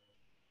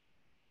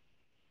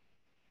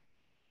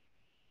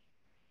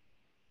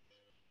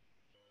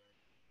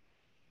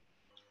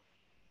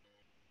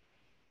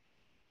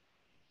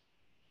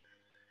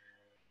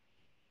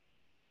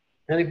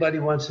 Anybody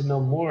wants to know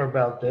more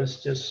about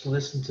this, just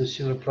listen to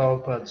Srila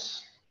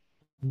Prabhupada's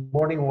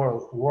morning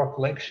walk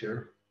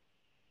lecture,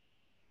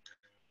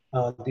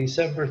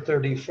 December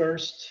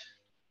 31st,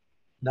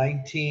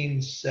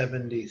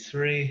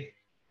 1973,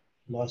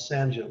 Los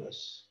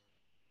Angeles.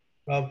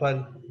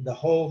 Prabhupada, the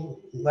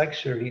whole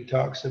lecture, he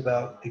talks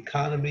about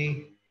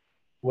economy,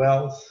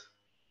 wealth,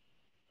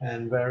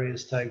 and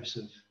various types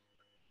of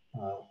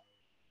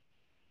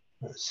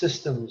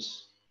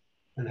systems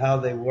and how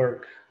they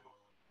work.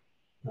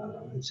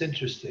 It's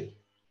interesting.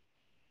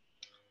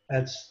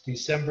 That's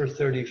December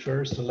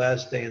 31st, the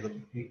last day of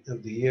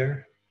the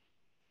year,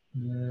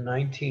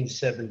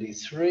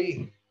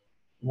 1973,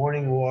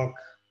 morning walk,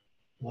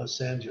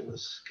 Los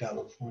Angeles,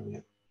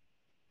 California.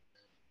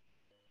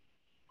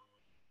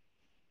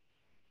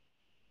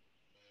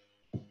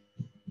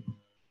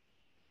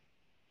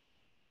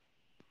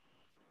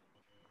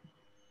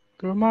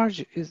 Guru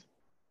Maharaj,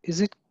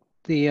 is it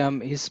the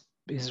his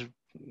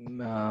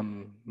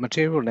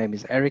material name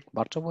is Eric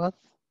Butterworth?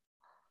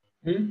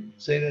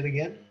 Say that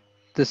again.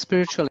 The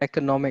Spiritual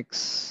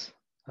Economics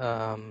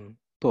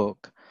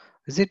book,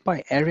 is it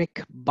by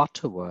Eric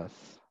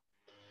Butterworth?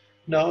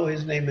 No,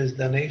 his name is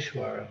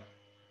Daneshwara.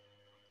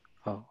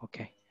 Oh,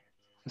 okay.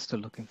 I'm still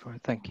looking for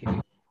it. Thank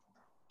you.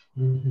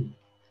 Mm-hmm.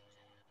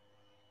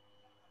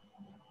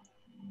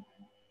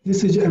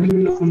 This is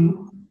available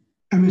on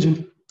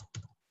Amazon.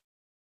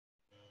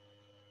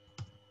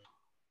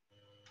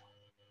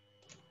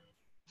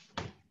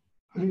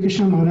 Hare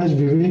Krishna Maharaj,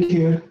 Vivek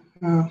here.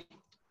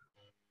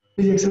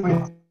 Please accept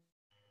my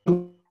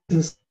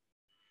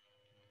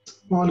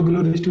all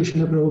glories to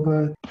Srila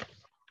Prabhupada.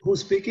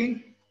 Who's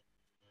speaking?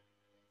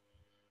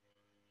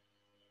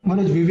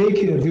 Maharaj, Vivek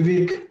here.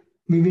 Vivek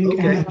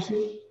Okay. NFC.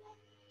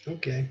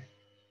 Okay.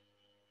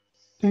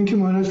 Thank you,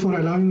 Maharaj, for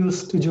allowing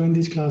us to join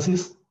these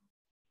classes.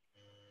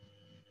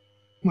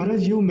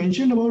 Maharaj, you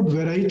mentioned about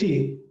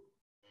variety.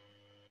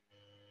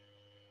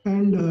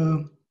 And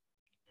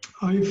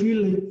I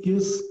feel like,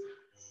 yes,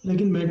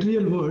 like in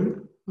material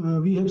world,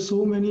 we have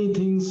so many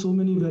things, so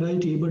many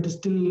variety, but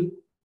still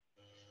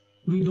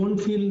we don't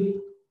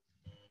feel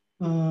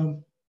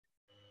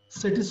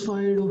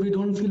satisfied, or we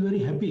don't feel very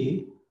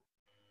happy.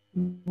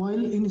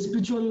 While in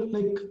spiritual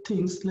like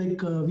things, like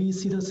we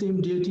see the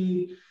same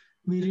deity,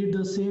 we read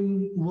the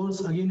same verse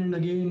again and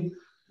again,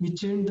 we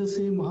chant the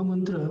same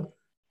Mahamantra,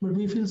 but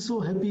we feel so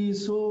happy,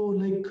 so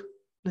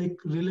like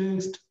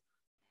relaxed.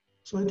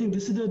 So I think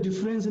this is the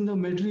difference in the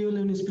material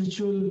and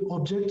spiritual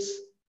objects.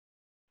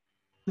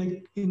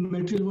 Like in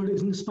material world,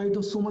 in spite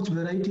of so much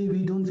variety,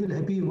 we don't feel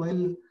happy,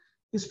 while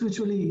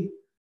spiritually,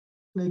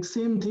 like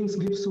same things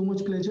give so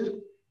much pleasure.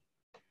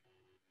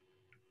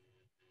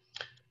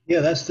 Yeah,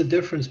 that's the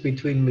difference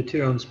between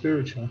material and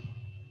spiritual.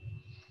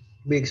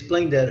 We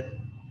explained that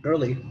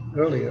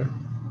earlier.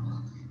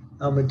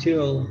 How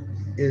material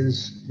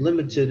is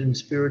limited and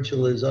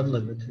spiritual is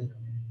unlimited.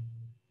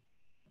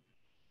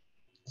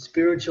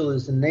 Spiritual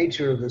is the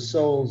nature of the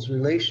soul's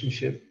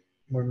relationship,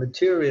 where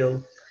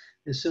material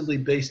is simply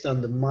based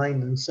on the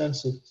mind and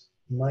senses.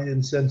 Mind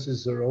and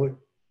senses are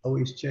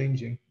always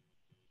changing.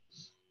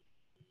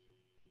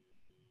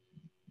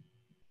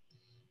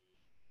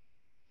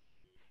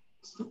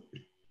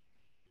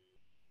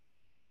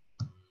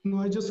 No,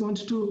 I just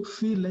want to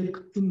feel like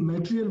in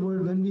material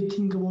world, when we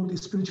think about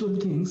spiritual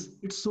things,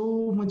 it's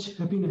so much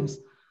happiness.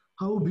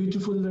 How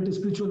beautiful that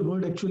spiritual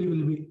world actually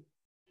will be.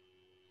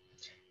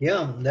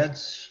 Yeah,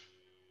 that's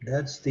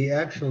the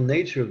actual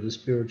nature of the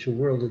spiritual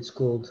world. It's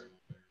called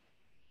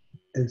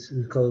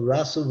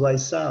Rasa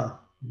Vaisa.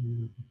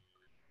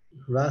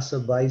 Rasa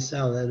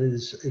Vaisa. That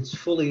is, it's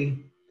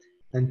fully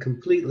and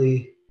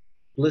completely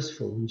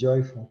blissful and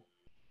joyful.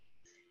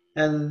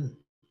 And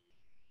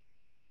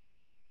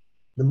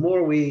the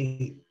more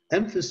we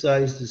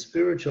emphasize the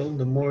spiritual,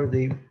 the more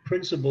the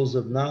principles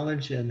of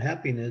knowledge and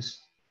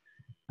happiness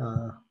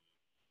uh,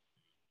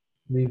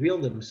 reveal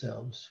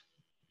themselves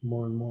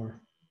more and more.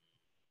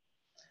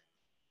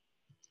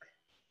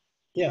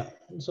 Yeah,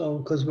 so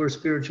because we're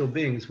spiritual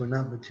beings, we're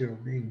not material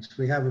beings.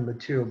 We have a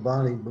material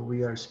body, but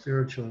we are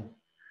spiritual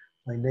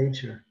by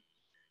nature.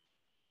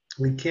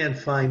 We can't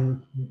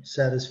find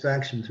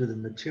satisfaction through the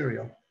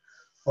material,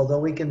 although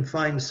we can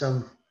find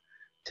some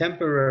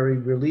temporary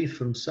relief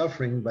from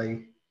suffering by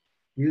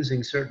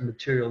using certain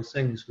material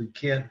things. We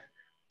can't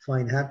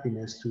find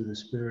happiness through the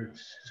spirit,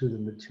 through the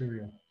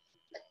material.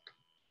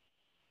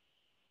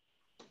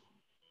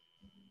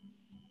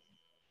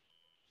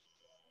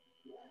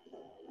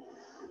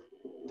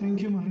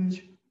 Thank you, Maharaj.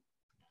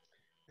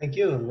 Thank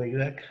you,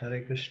 Vivek.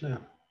 Hare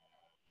Krishna.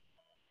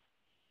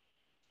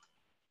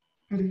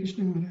 Hare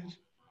Krishna, Maharaj.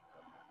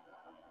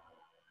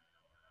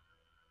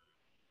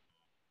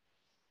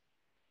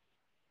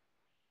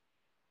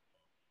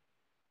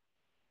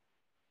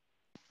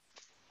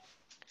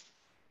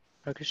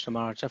 Hare Krishna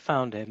Maharaj, I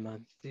found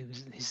him.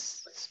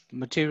 His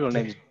material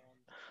name is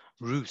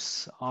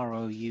Rouse,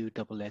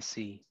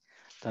 R-O-U-S-S-E,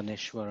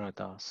 Dhaneshwara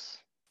Das.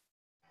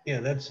 Yeah,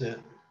 that's it.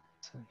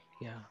 So,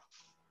 yeah.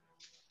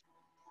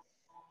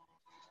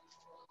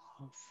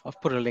 I've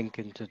put a link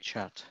into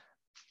chat.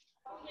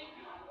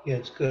 Yeah,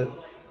 it's good.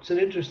 It's an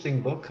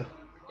interesting book.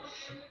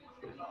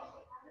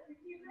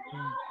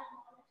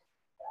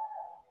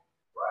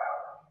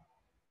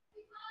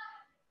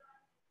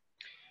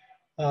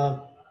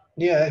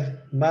 Yeah,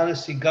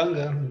 Manasi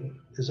Ganga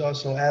has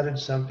also added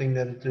something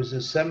that there's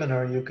a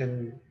seminar you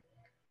can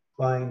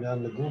find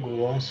on the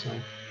Google also.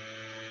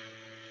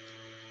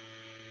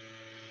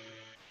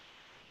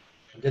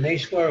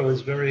 Dineshwar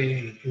is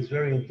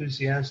very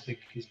enthusiastic.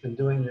 He's been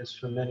doing this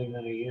for many,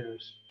 many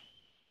years.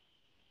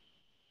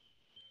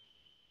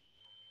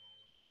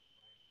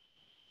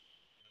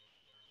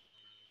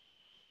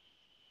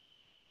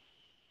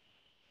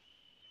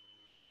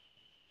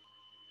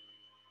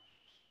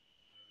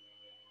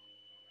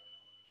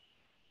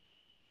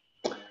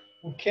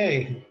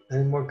 Okay,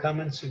 any more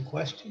comments and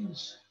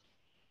questions?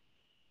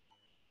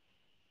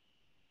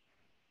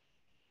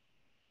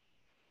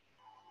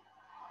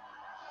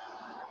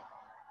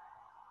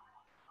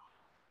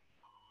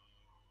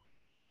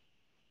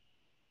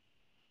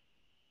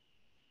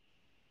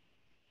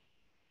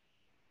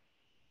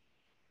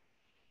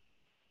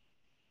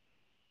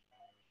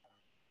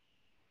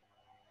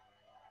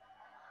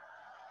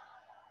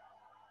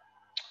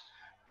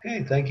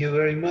 Okay, thank you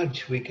very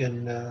much. We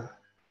can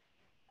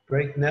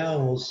break now.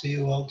 We'll see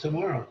you all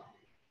tomorrow.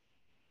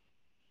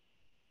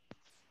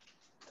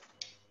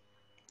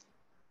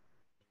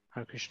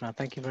 Hare Krishna,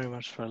 thank you very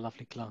much for a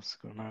lovely class,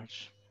 Guru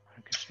Maharaj.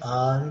 Hare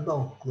Krishna.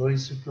 Go. Glory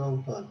to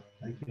Prabhupada.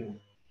 Thank you.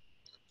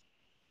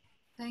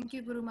 Thank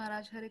you, Guru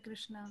Maharaj. Hare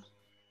Krishna.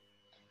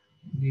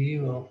 Be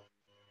well.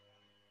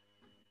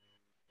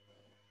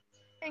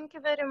 Thank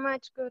you very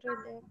much,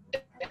 Gurudev.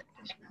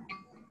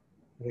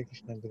 Hare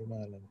Krishna Guru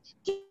Maharaj.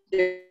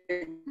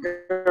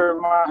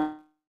 Guru Maharaj.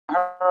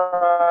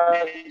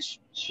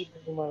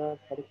 Guru Maharaj.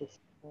 Hare Krishna.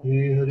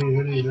 Hare Hare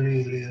Hare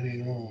Hare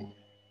Hare Om.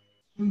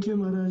 Thank you,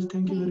 Maharaj.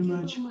 Thank you very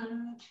much.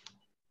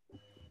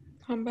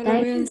 Humble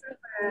obeisance,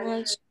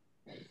 Maharaj.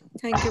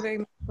 Thank you very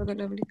much for the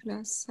lovely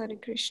class. Hare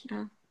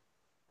Krishna.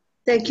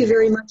 Thank you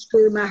very much,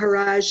 Guru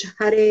Maharaj.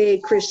 Hare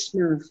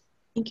Krishna.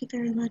 Thank you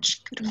very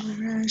much, Guru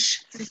Maharaj.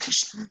 Hare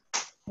Krishna.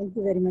 Thank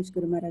you very much,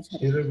 Guru Maharaj.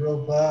 Srila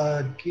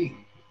Prabhupada ki.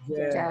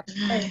 Jai.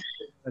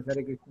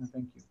 Hare Krishna.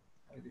 Thank you.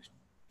 Hare Krishna.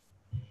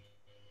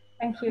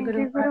 Thank you,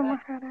 Guru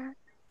Maharaj.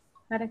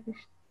 Hare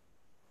Krishna.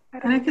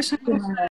 Hare Krishna.